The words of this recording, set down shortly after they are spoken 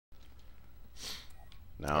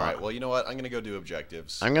No. All right. Well, you know what? I'm gonna go do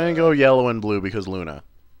objectives. I'm gonna go yellow and blue because Luna.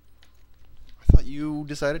 I thought you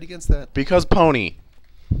decided against that. Because Pony.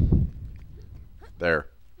 There.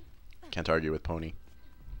 Can't argue with Pony.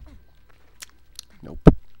 Nope.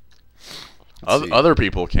 Other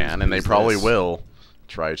people can, and they Who's probably this? will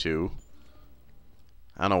try to.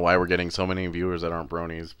 I don't know why we're getting so many viewers that aren't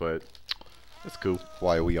bronies, but it's cool.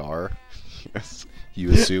 Why we are? Yes.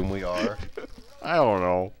 You assume we are? I don't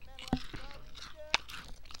know.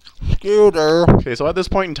 Scooter. Okay, so at this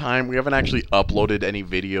point in time, we haven't actually uploaded any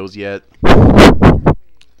videos yet.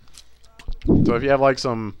 So if you have like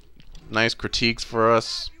some nice critiques for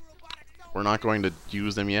us, we're not going to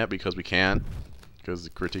use them yet because we can't. Because the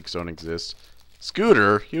critiques don't exist.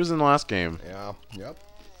 Scooter, he was in the last game. Yeah. Yep.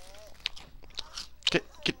 Get.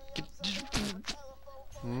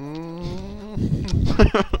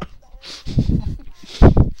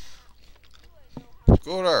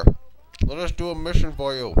 Scooter, let us do a mission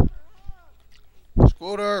for you.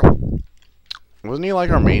 Scooter. Wasn't he like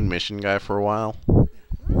our main mission guy for a while?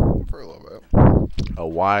 For a little bit. A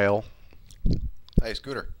while. Hey,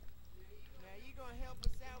 Scooter.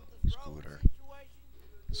 Scooter.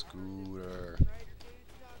 Scooter.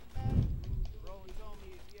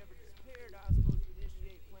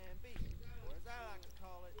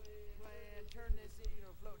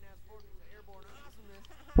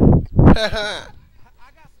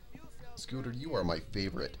 Scooter, you are my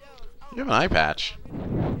favorite. You have an eye patch.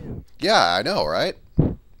 Yeah, I know, right?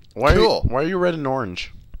 Why Cool. Why are you red and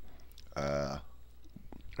orange? Uh,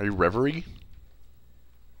 Are you Reverie?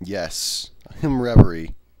 yes. I'm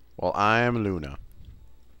Reverie. Well, I am Luna.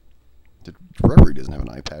 Reverie doesn't have an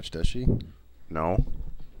eye patch, does she? No.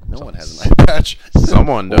 No one has an eye patch.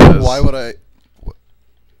 Someone does. Why would I?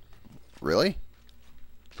 Really?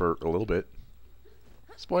 For a little bit.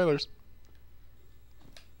 Spoilers.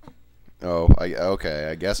 Oh, okay.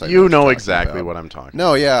 I guess I. You what know you're exactly talking what about. I'm talking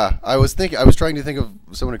No, yeah. I was trying to think of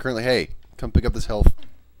someone who currently. Hey, come pick up this health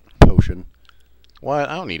potion. What?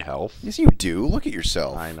 I don't need health. Yes, you do. Look at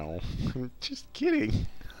yourself. I know. I'm just kidding.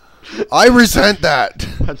 I resent that.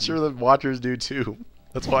 I'm sure the watchers do too.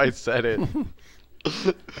 That's why I said it.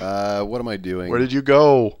 What am I doing? Where did you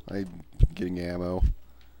go? I'm getting ammo.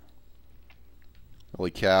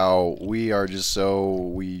 Holy cow! We are just yeah,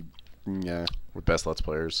 We're best Let's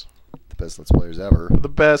Players. the best Let's Players ever. We're the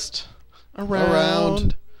best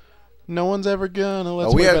around. No one's ever gonna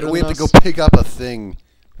let's we play have better we than have to us. go pick up a thing.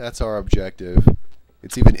 That's our objective.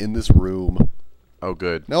 It's even in this room. Oh,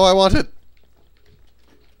 good. No, I want it.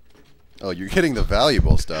 Oh, you're getting the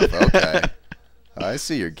valuable stuff. Okay. I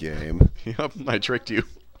see your game. Yep, I tricked you.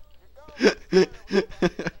 It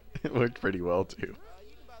worked pretty well too.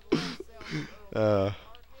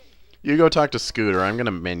 You go talk to Scooter. I'm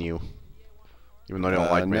gonna menu, even though I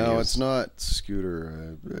don't like menus. No, it's not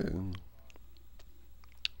Scooter.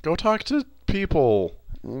 Go talk to people.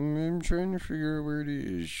 I'm trying to figure out where it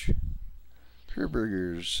is.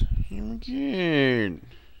 Herburgers. Again.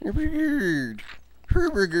 Herburgers.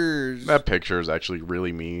 That picture is actually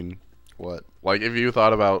really mean. What? Like, if you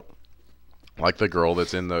thought about, like, the girl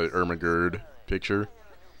that's in the Ermagerd picture.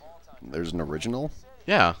 There's an original?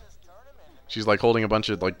 Yeah. She's, like, holding a bunch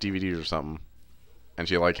of, like, DVDs or something. And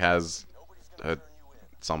she, like, has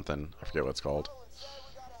something. I forget what it's called.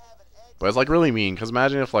 But it's, like, really mean. Because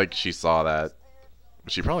imagine if, like, she saw that.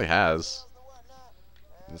 Which she probably has.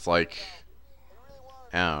 It's, like,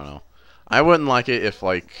 I don't know. I wouldn't like it if,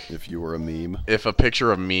 like... If you were a meme. If a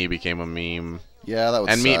picture of me became a meme. Yeah, that would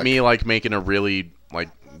and suck. me like making a really like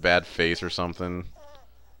bad face or something.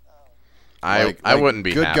 I wouldn't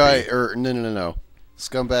be good happy. guy or no.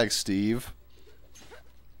 Scumbag Steve.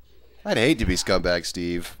 I'd hate to be Scumbag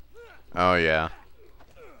Steve. Oh yeah.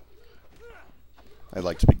 I'd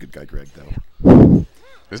like to be good guy Greg though.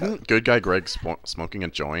 Isn't good guy Greg smoking a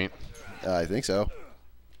joint? I think so.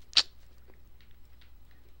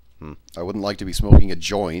 Hmm. I wouldn't like to be smoking a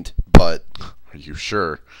joint, but Are you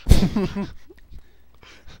sure?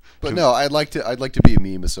 but no, I'd like to be a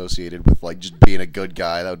meme associated with like just being a good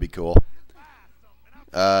guy. That would be cool.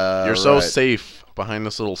 You're so right. safe behind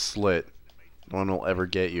this little slit. No one will ever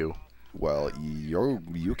get you. Well,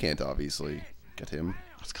 you can't obviously get him.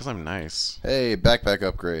 That's because I'm nice. Hey, backpack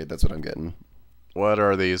upgrade. That's what I'm getting. What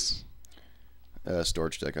are these?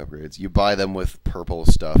 Storage deck upgrades. You buy them with purple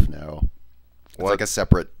stuff now. It's What? like a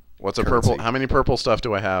separate. What's a currency. purple? How many purple stuff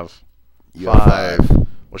do I have? You have 5.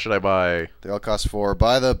 What should I buy? They all cost 4.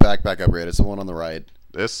 Buy the backpack upgrade. It's the one on the right.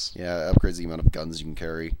 This? Yeah, upgrades the amount of guns you can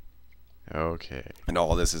carry. Okay. And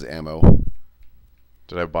all of this is ammo.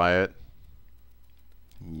 Did I buy it?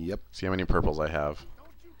 Yep. See how many purples I have.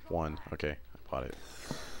 1. Okay, I bought it.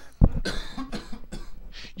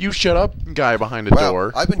 You shut up, guy behind the Wow,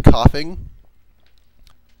 door. I've been coughing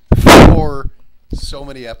for so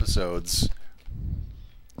many episodes.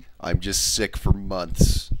 I'm just sick for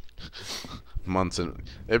months. Months and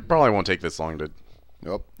it probably won't take this long to.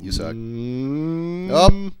 Nope, you suck. Mm,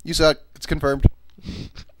 Nope, you suck. It's confirmed.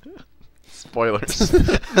 Spoilers.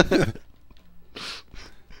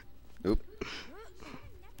 Nope.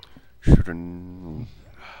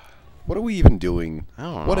 What are we even doing? I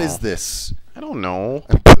don't What know. is this? I don't know.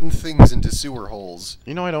 I'm putting things into sewer holes.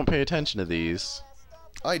 You know I don't pay attention to these.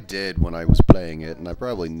 I did when I was playing it, and I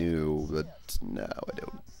probably knew, but now I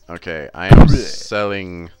don't. Okay, I am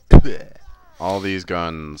selling all these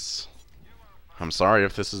guns. I'm sorry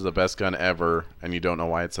if this is the best gun ever and you don't know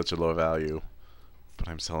why it's such a low value, but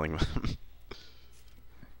I'm selling them.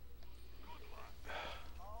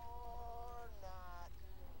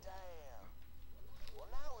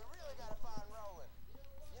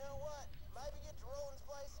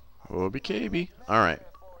 Obi KB. Alright.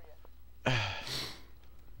 At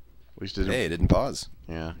least it didn't. Hey, it didn't pause.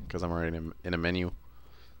 Yeah, because I'm already in a menu.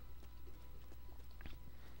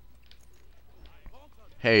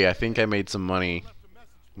 Hey, I think I made some money.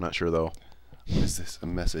 I'm not sure though. What is this? A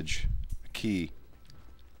message. A key.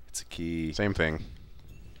 It's a key. Same thing.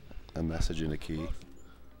 A message and a key.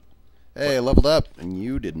 Hey, I leveled up, and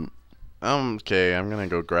you didn't. Okay, I'm gonna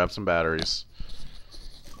go grab some batteries.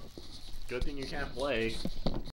 Good thing you can't play.